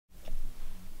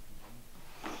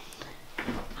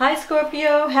Hi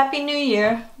Scorpio, Happy New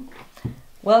Year.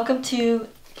 Welcome to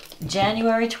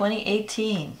January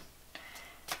 2018.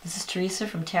 This is Teresa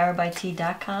from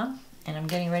tarotbyt.com and I'm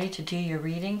getting ready to do your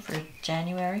reading for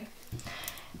January.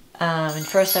 And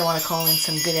first I want to call in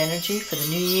some good energy for the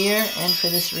new year and for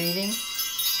this reading.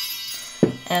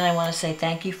 And I want to say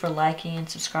thank you for liking and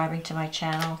subscribing to my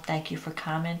channel. Thank you for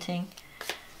commenting.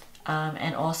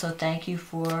 And also thank you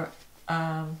for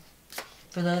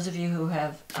those of you who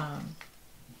have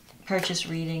purchased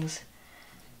readings.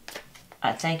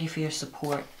 Thank you for your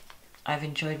support. I've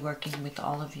enjoyed working with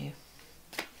all of you.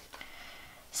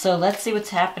 So let's see what's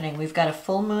happening. We've got a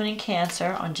full moon in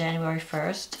Cancer on January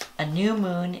 1st, a new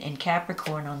moon in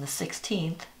Capricorn on the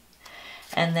 16th,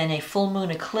 and then a full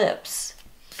moon eclipse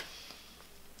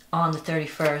on the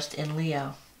 31st in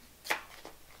Leo.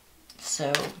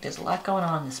 So there's a lot going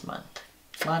on this month.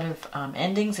 A lot of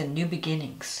endings and new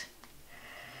beginnings.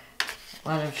 A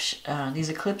lot of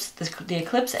the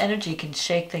eclipse energy can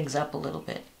shake things up a little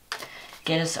bit,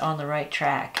 get us on the right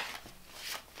track.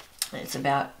 It's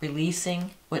about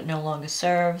releasing what no longer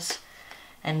serves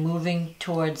and moving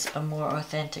towards a more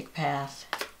authentic path.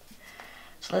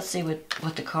 So let's see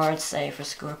what the cards say for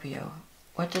Scorpio.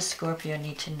 What does Scorpio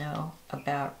need to know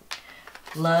about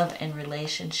love and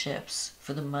relationships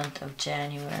for the month of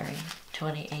January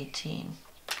 2018?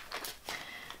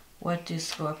 What do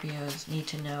Scorpios need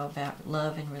to know about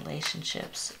love and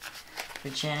relationships for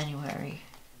January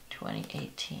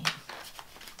 2018?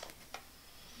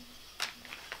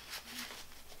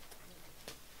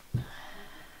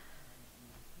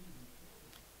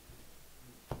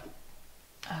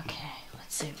 Okay,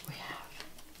 let's see what we have.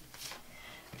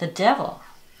 The Devil,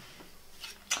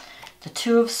 the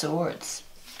Two of Swords,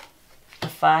 the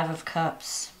Five of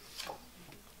Cups,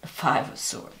 the Five of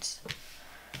Swords,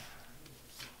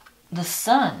 the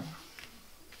Sun,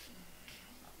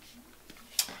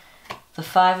 the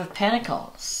Five of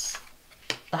Pentacles,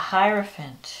 the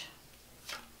Hierophant,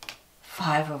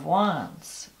 Five of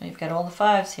Wands. We've got all the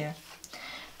fives here.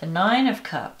 The Nine of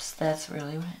Cups, that's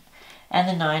really, and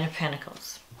the Nine of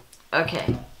Pentacles.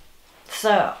 Okay,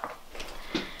 so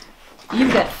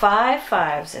you've got five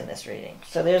fives in this reading.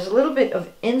 So there's a little bit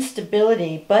of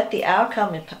instability, but the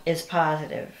outcome is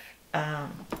positive.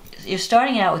 You're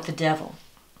starting out with the Devil.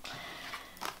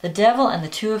 The Devil and the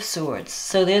Two of Swords.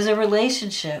 So there's a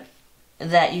relationship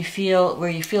that you feel, where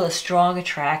you feel a strong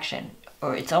attraction,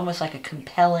 or it's almost like a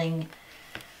compelling,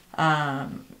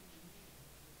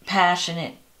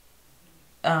 passionate,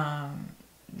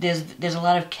 there's a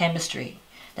lot of chemistry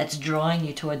that's drawing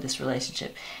you toward this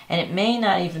relationship. And it may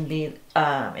not even be,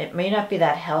 it may not be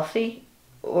that healthy,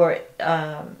 or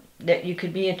that you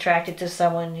could be attracted to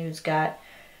someone who's got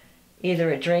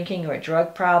either a drinking or a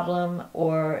drug problem,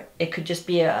 or it could just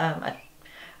be a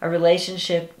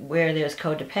relationship where there's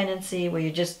codependency, where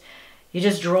you're just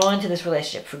drawn to this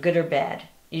relationship for good or bad.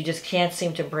 You just can't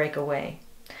seem to break away.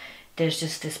 There's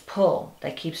just this pull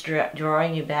that keeps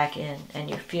drawing you back in,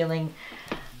 and you're feeling,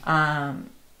 a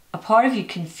part of you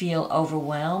can feel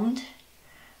overwhelmed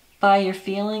by your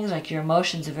feelings, like your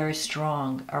emotions are very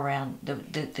strong around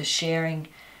the sharing.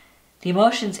 The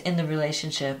emotions in the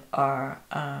relationship are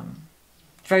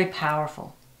very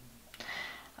powerful.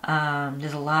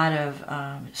 There's a lot of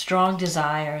strong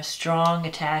desire, strong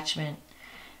attachment.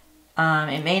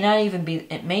 It may not even be,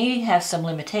 it may have some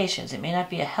limitations. It may not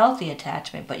be a healthy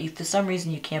attachment, but for some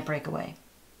reason you can't break away.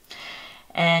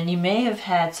 And you may have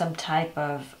had some type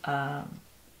of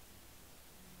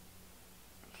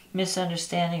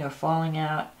misunderstanding or falling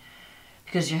out,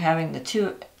 because you're having the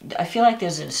two. I feel like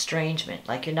there's an estrangement,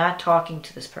 like you're not talking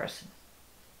to this person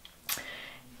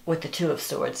with the Two of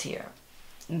Swords here.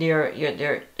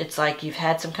 It's like you've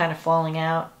had some kind of falling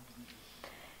out,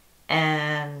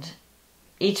 and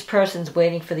each person's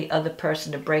waiting for the other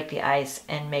person to break the ice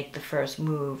and make the first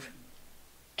move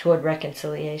toward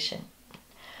reconciliation.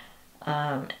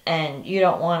 And you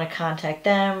don't want to contact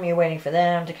them, you're waiting for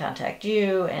them to contact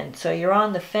you, and so you're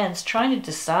on the fence trying to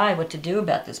decide what to do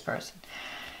about this person.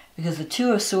 Because the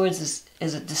Two of Swords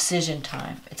is a decision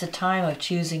time. It's a time of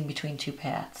choosing between two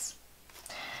paths.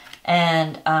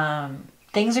 And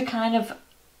things are kind of,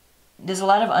 there's a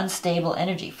lot of unstable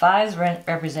energy. Fives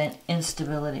represent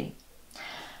instability.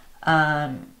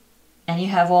 And you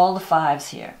have all the fives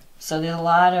here. So there's a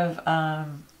lot of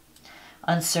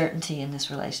uncertainty in this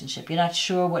relationship. You're not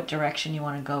sure what direction you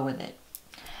want to go with it.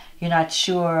 You're not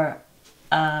sure,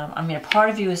 I mean, a part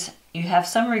of you is, you have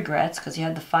some regrets because you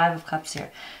have the Five of Cups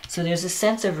here. So there's a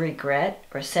sense of regret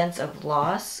or a sense of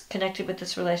loss connected with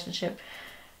this relationship.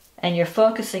 And you're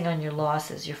focusing on your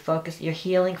losses. You're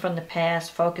healing from the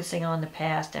past, focusing on the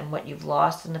past and what you've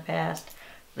lost in the past,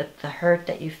 the hurt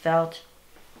that you felt.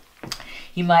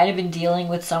 You might have been dealing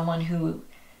with someone who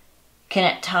can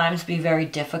at times be very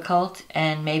difficult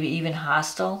and maybe even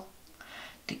hostile,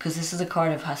 because this is a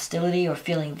card of hostility or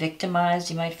feeling victimized.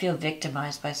 You might feel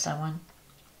victimized by someone.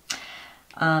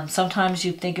 Sometimes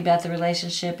you think about the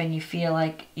relationship and you feel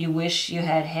like you wish you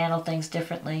had handled things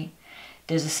differently.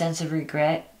 There's a sense of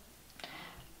regret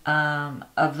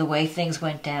of the way things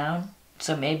went down.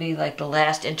 So maybe like the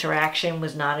last interaction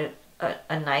was not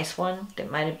a nice one. There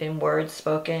might have been words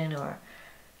spoken, or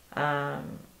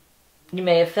you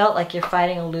may have felt like you're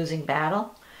fighting a losing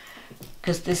battle,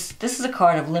 because this is a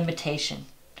card of limitation.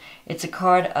 It's a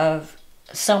card of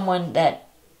someone that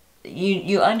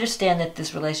you understand that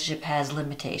this relationship has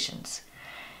limitations,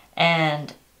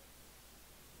 and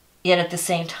yet at the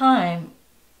same time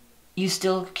you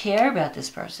still care about this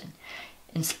person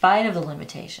in spite of the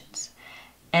limitations.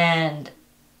 And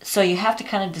so you have to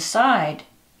kind of decide,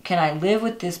 can I live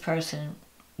with this person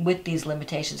with these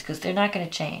limitations, because they're not going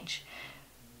to change.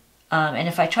 And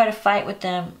if I try to fight with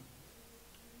them,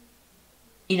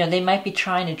 you know, they might be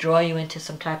trying to draw you into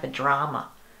some type of drama.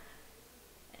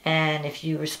 And if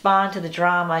you respond to the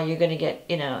drama, you're going to get,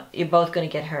 you know, you're both going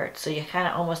to get hurt. So you kind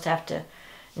of almost have to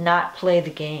not play the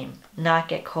game, not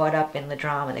get caught up in the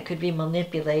drama. There could be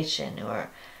manipulation, or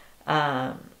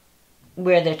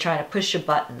where they're trying to push your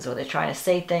buttons, or they're trying to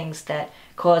say things that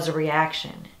cause a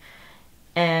reaction.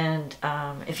 And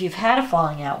if you've had a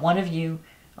falling out, one of you,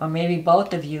 or maybe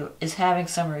both of you, is having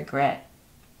some regret.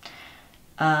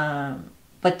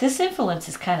 But this influence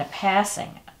is kind of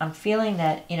passing. I'm feeling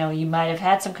that, you know, you might have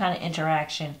had some kind of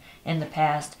interaction in the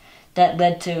past that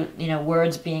led to, you know,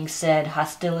 words being said,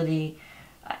 hostility,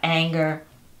 anger,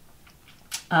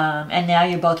 and now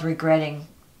you're both regretting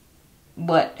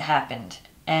what happened.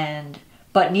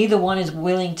 But neither one is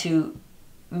willing to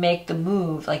make the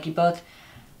move. Like, you both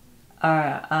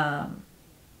are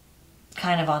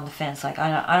kind of on the fence. Like,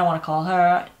 I don't want to call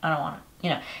her. I don't want to,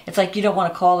 you know. It's like you don't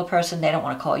want to call the person. They don't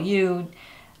want to call you.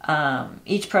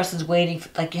 Each person's waiting for,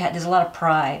 like, there's a lot of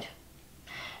pride.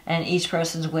 And each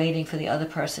person's waiting for the other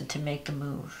person to make the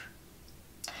move.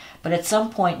 But at some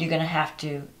point, you're going to have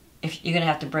to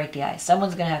break the ice.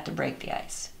 Someone's going to have to break the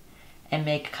ice and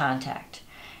make contact.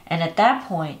 And at that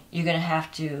point, you're going to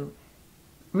have to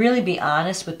really be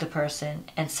honest with the person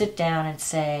and sit down and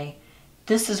say,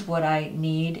 this is what I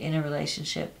need in a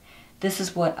relationship. This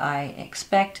is what I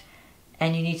expect.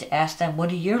 And you need to ask them,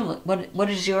 what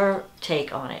is your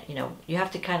take on it? You know, you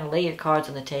have to kind of lay your cards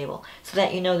on the table so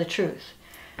that you know the truth.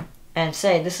 And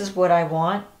say, this is what I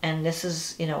want, and this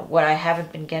is, you know, what I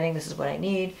haven't been getting, this is what I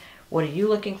need. What are you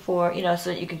looking for? You know, so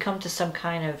that you can come to some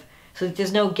kind of, so that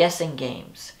there's no guessing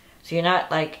games. So you're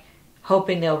not like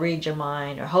hoping they'll read your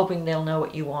mind, or hoping they'll know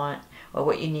what you want or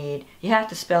what you need. You have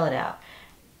to spell it out.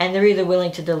 And they're either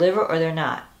willing to deliver or they're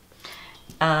not.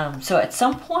 So at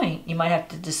some point, you might have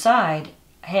to decide,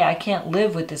 hey, I can't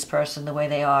live with this person the way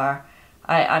they are.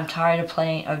 I'm tired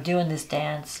of doing this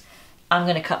dance. I'm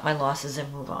going to cut my losses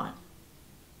and move on.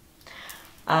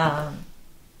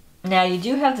 Now, you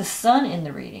do have the sun in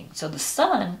the reading. So the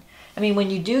sun, I mean, when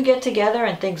you do get together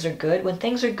and things are good, when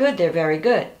things are good, they're very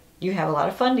good. You have a lot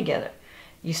of fun together.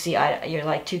 You see, you're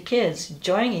like two kids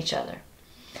enjoying each other.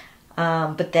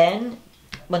 But then,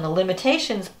 when the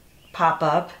limitations pop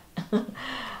up, you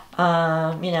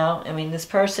know, I mean, this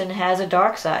person has a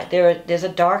dark side. There's a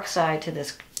dark side to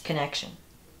this connection.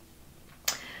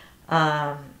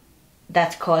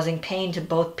 That's causing pain to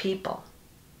both people.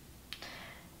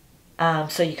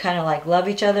 So you kind of like love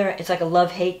each other. It's like a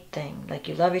love-hate thing. Like,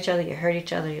 you love each other, you hurt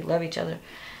each other, you love each other.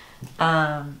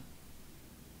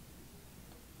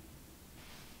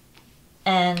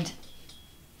 And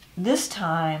this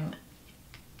time,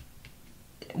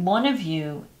 one of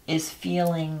you is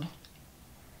feeling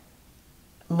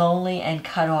lonely and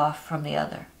cut off from the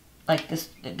other. Like this,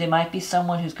 there might be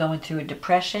someone who's going through a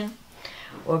depression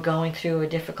or going through a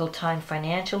difficult time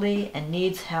financially and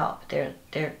needs help. They're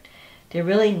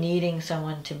really needing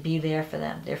someone to be there for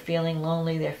them. They're feeling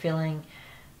lonely, they're feeling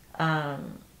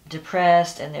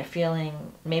depressed, and they're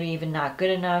feeling maybe even not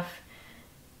good enough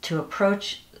to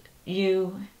approach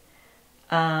you.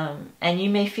 And you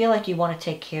may feel like you want to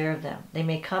take care of them. They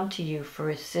may come to you for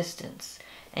assistance,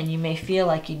 and you may feel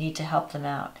like you need to help them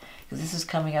out, because this is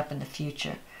coming up in the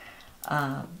future.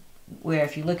 Where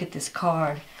if you look at this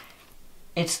card,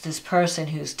 it's this person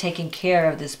who's taking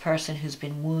care of this person who's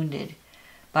been wounded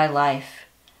by life.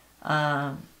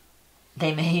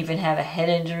 They may even have a head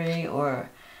injury, or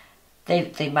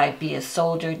they might be a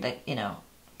soldier that, you know,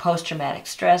 post-traumatic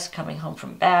stress, coming home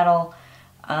from battle.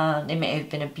 They may have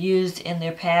been abused in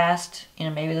their past. You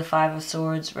know, maybe the Five of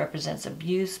Swords represents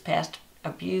abuse, past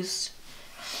abuse.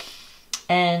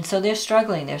 And so they're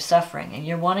struggling, they're suffering, and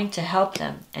you're wanting to help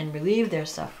them and relieve their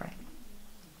suffering.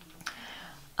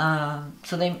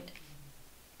 So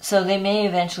they may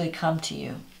eventually come to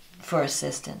you for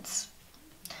assistance.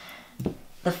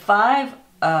 The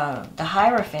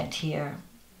Hierophant here,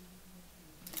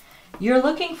 you're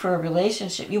looking for a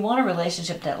relationship. You want a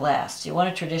relationship that lasts. You want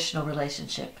a traditional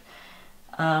relationship.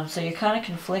 So you're kind of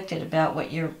conflicted about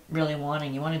what you're really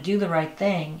wanting. You want to do the right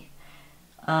thing.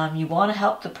 You want to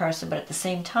help the person, but at the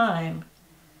same time,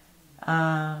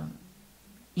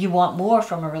 you want more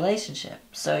from a relationship.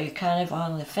 So you're kind of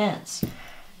on the fence.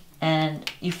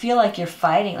 And you feel like you're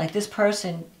fighting, like this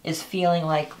person is feeling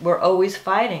like we're always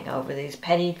fighting over these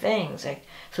petty things.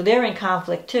 So they're in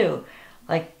conflict too.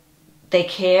 Like they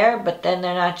care, but then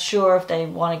they're not sure if they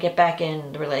want to get back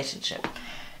in the relationship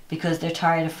because they're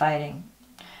tired of fighting.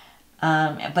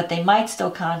 But they might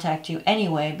still contact you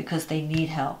anyway because they need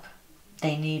help.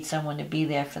 They need someone to be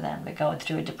there for them. They're going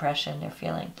through a depression, they're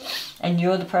feeling. And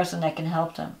you're the person that can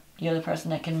help them. You're the person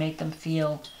that can make them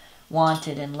feel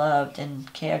wanted and loved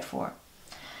and cared for.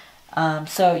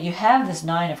 So you have this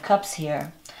Nine of Cups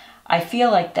here. I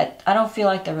don't feel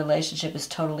like the relationship is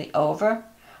totally over.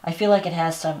 I feel like it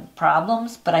has some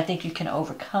problems, but I think you can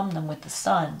overcome them with the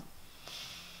Sun.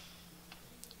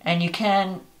 And you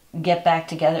can get back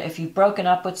together. If you've broken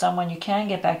up with someone, you can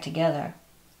get back together.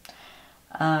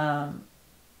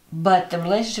 But the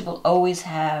relationship will always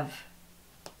have,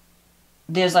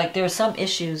 there are some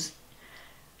issues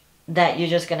that you're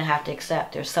just going to have to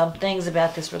accept. There's some things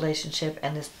about this relationship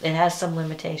and it has some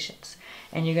limitations.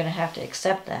 And you're going to have to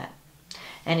accept that.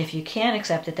 And if you can't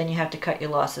accept it, then you have to cut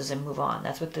your losses and move on.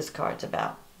 That's what this card's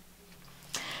about.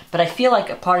 But I feel like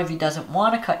a part of you doesn't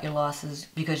want to cut your losses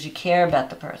because you care about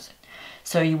the person.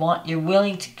 So you're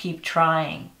willing to keep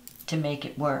trying to make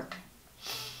it work.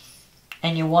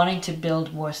 And you're wanting to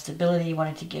build more stability. You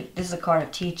wanting to give, this is a card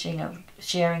of teaching, of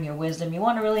sharing your wisdom. You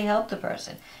want to really help the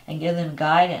person and give them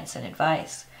guidance and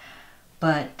advice.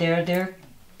 But they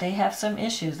have some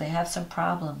issues. They have some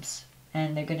problems.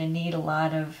 And they're going to need a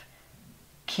lot of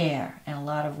care and a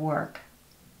lot of work.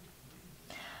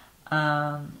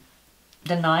 The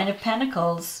Nine of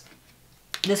Pentacles,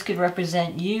 this could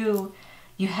represent you.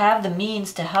 You have the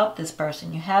means to help this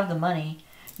person. You have the money.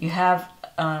 You have...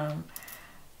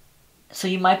 So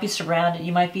you might be surrounded,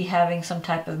 you might be having some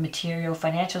type of material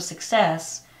financial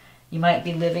success. You might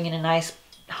be living in a nice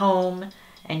home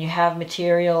and you have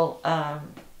material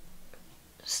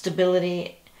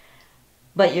stability,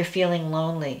 but you're feeling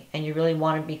lonely and you really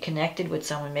want to be connected with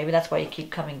someone. Maybe that's why you keep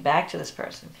coming back to this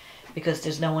person, because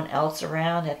there's no one else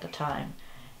around at the time.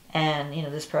 And,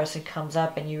 this person comes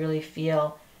up and you really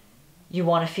feel, you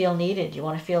want to feel needed, you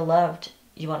want to feel loved,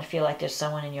 you want to feel like there's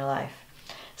someone in your life.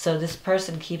 So this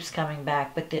person keeps coming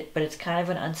back, but it's kind of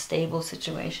an unstable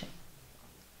situation.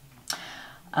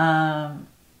 So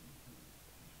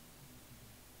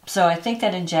I think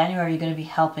that in January you're going to be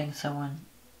helping someone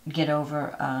get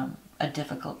over a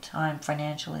difficult time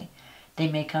financially. They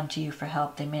may come to you for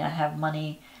help. They may not have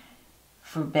money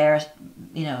for the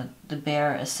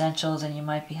bare essentials, and you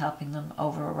might be helping them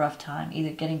over a rough time, either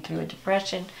getting through a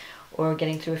depression or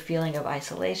getting through a feeling of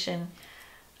isolation.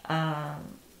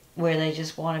 Where they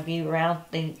just want to be around,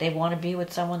 they want to be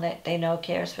with someone that they know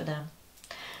cares for them.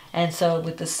 And so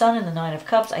with the Sun and the Nine of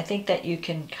Cups, I think that you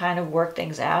can kind of work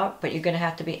things out, but you're going to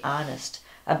have to be honest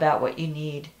about what you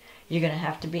need. You're going to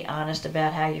have to be honest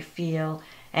about how you feel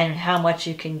and how much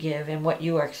you can give and what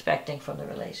you are expecting from the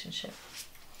relationship.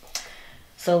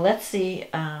 So let's see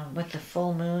with the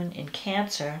full moon in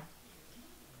Cancer.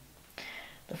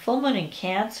 The full moon in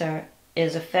Cancer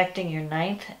is affecting your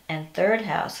 9th and 3rd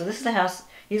house. So this is the house,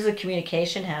 these are the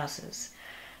communication houses.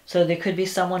 So there could be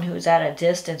someone who's at a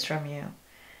distance from you.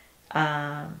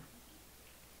 And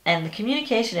the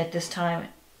communication at this time,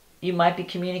 you might be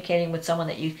communicating with someone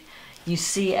that you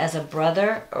see as a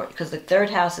brother, or because the 3rd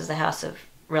house is the house of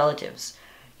relatives.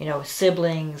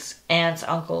 Siblings, aunts,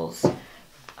 uncles,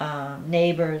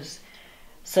 neighbors.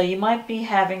 So you might be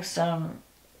having some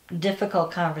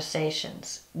difficult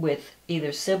conversations with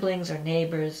either siblings or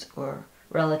neighbors or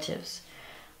relatives.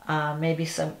 Maybe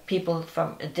some people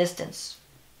from a distance.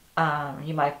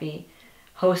 You might be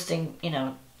hosting,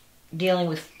 dealing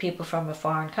with people from a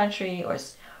foreign country or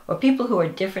people who are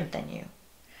different than you.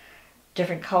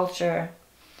 Different culture.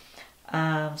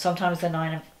 Sometimes the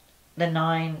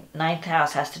ninth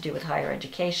house has to do with higher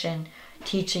education,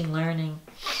 teaching, learning.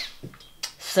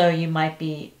 So you might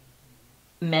be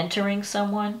mentoring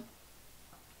someone.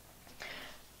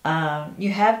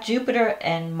 You have Jupiter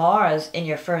and Mars in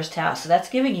your 1st house, so that's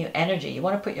giving you energy. You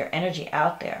want to put your energy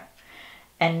out there.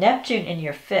 And Neptune in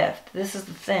your 5th, this is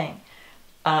the thing,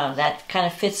 that kind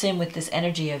of fits in with this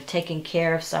energy of taking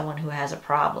care of someone who has a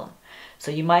problem.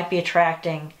 So you might be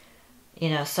attracting,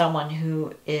 someone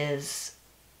who is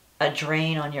a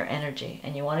drain on your energy.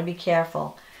 And you want to be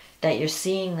careful that you're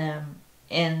seeing them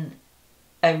in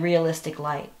a realistic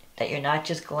light, that you're not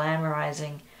just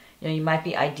glamorizing. You might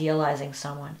be idealizing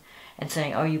someone and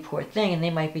saying, oh, you poor thing, and they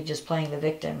might be just playing the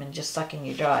victim and just sucking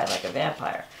you dry like a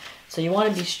vampire. So you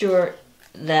want to be sure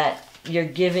that you're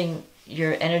giving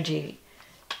your energy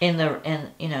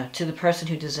to the person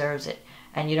who deserves it,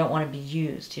 and you don't want to be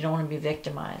used. You don't want to be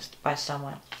victimized by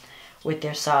someone with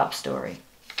their sob story,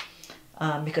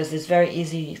 because it's very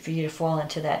easy for you to fall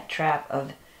into that trap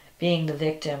of being the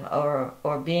victim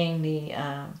or being the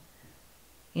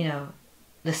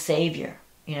the savior.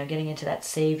 Getting into that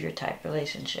savior type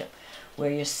relationship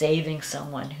where you're saving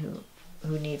someone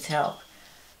who needs help.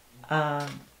 And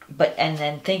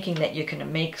then thinking that you're going to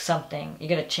make something, you're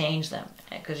going to change them,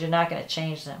 because you're not going to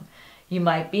change them. You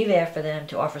might be there for them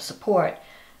to offer support,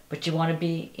 but you want to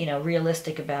be,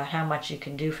 realistic about how much you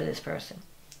can do for this person,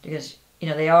 because,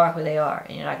 they are who they are,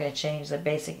 and you're not going to change their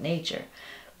basic nature.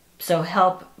 So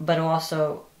help, but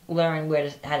also learn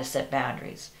how to set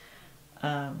boundaries.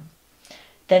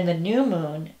 Then the new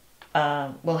moon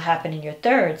will happen in your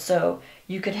 3rd, so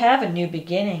you could have a new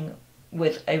beginning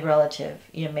with a relative.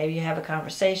 Maybe you have a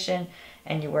conversation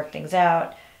and you work things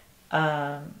out.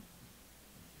 I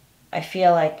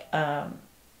feel like that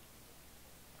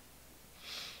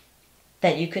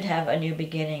you could have a new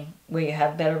beginning where you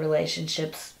have better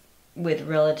relationships with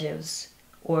relatives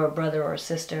or a brother or a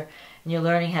sister, and you're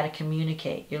learning how to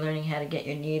communicate. You're learning how to get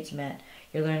your needs met.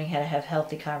 You're learning how to have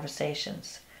healthy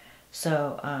conversations.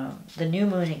 So the new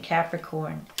moon in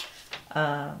Capricorn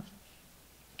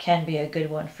can be a good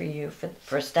one for you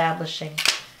for establishing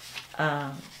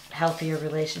healthier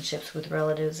relationships with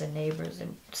relatives and neighbors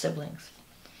and siblings.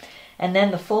 And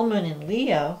then the full moon in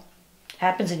Leo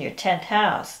happens in your 10th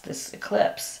house, this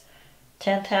eclipse.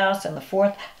 10th house and the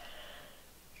fourth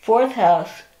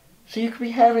house. So you could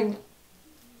be having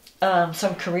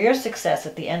some career success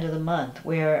at the end of the month,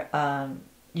 where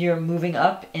you're moving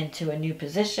up into a new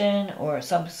position, or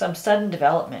some sudden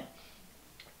development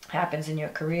happens in your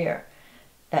career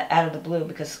out of the blue,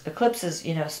 because eclipses,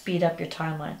 speed up your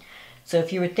timeline. So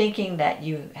if you were thinking that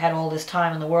you had all this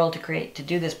time in the world to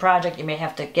do this project, you may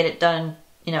have to get it done,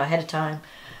 ahead of time,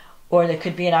 or there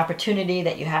could be an opportunity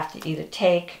that you have to either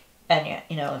take, and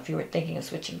if you were thinking of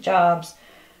switching jobs,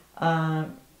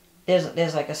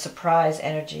 there's like a surprise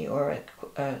energy or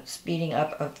a speeding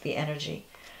up of the energy.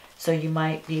 So you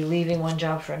might be leaving one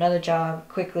job for another job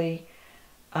quickly,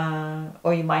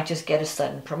 or you might just get a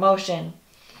sudden promotion,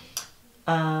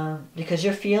 because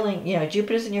you're feeling,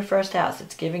 Jupiter's in your 1st house.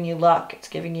 It's giving you luck. It's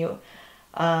giving you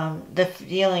the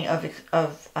feeling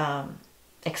of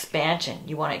expansion.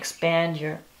 You want to expand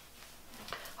your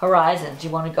horizons.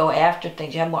 You want to go after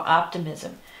things. You have more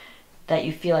optimism that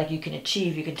you feel like you can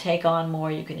achieve. You can take on more.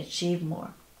 You can achieve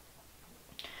more.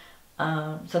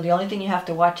 So the only thing you have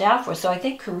to watch out for. So I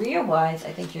think career-wise,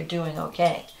 I think you're doing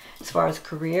okay. As far as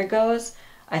career goes,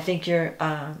 I think you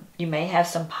may have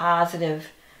some positive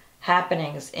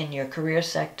happenings in your career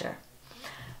sector.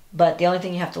 But the only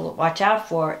thing you have to watch out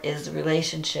for is the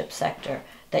relationship sector,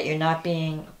 that you're not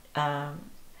being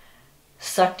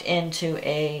sucked into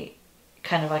a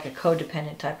kind of like a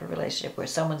codependent type of relationship where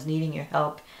someone's needing your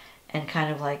help and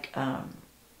kind of like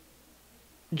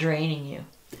draining you,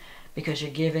 because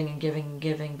you're giving and giving and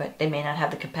giving, but they may not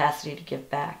have the capacity to give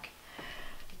back.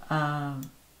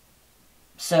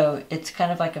 So it's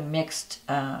kind of like a mixed,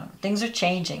 things are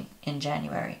changing in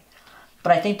January,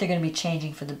 but I think they're going to be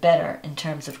changing for the better in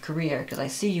terms of career, because I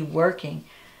see you working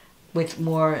with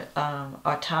more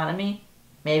autonomy.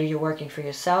 Maybe you're working for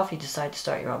yourself, you decide to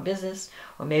start your own business,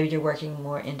 or maybe you're working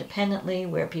more independently,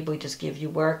 where people just give you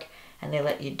work and they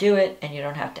let you do it, and you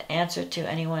don't have to answer to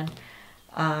anyone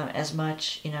as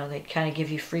much. They kind of give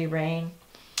you free reign.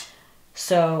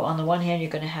 So on the one hand,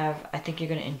 I think you're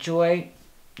going to enjoy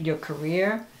your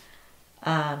career.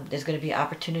 There's going to be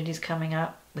opportunities coming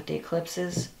up with the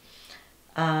eclipses.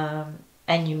 And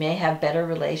you may have better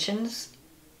relations,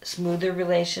 smoother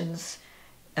relations,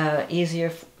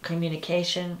 easier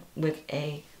communication with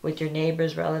your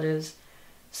neighbors, relatives,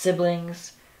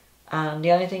 siblings.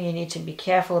 The only thing you need to be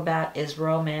careful about is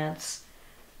romance,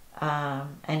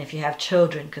 and if you have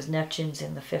children, because Neptune's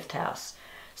in the 5th house.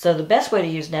 So the best way to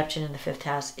use Neptune in the 5th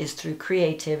house is through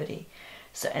creativity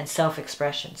and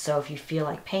self-expression. So if you feel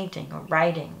like painting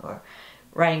or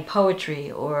writing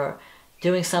poetry, or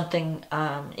doing something,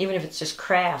 even if it's just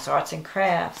crafts, arts and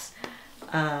crafts,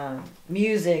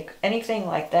 music, anything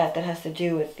like that that has to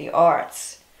do with the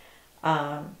arts.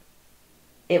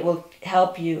 It will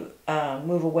help you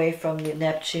move away from the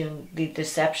Neptune, the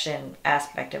deception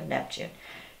aspect of Neptune.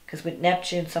 Because with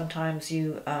Neptune, sometimes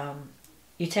you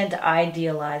tend to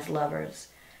idealize lovers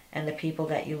and the people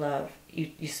that you love. You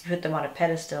put them on a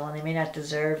pedestal, and they may not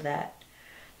deserve that.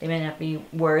 They may not be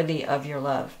worthy of your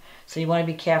love. So you want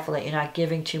to be careful that you're not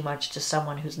giving too much to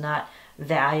someone who's not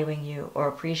valuing you or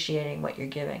appreciating what you're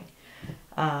giving.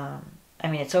 I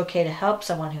mean, it's okay to help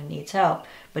someone who needs help,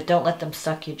 but don't let them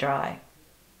suck you dry.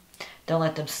 Don't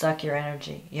let them suck your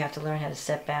energy. You have to learn how to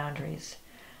set boundaries.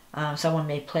 Someone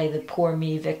may play the poor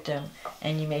me victim,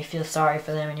 and you may feel sorry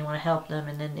for them and you want to help them,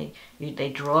 and then they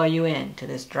draw you into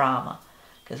this drama.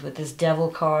 Because with this devil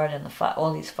card and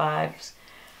all these fives,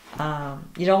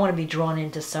 you don't want to be drawn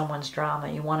into someone's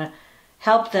drama. You want to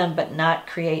help them but not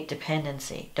create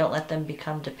dependency. Don't let them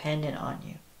become dependent on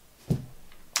you.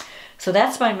 So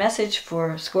that's my message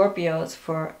for Scorpios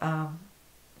for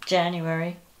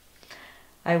January.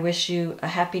 I wish you a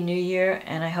happy new year,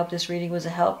 and I hope this reading was a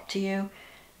help to you.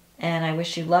 And I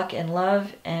wish you luck and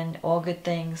love and all good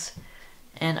things.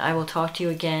 And I will talk to you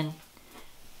again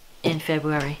in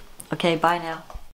February. Okay, bye now.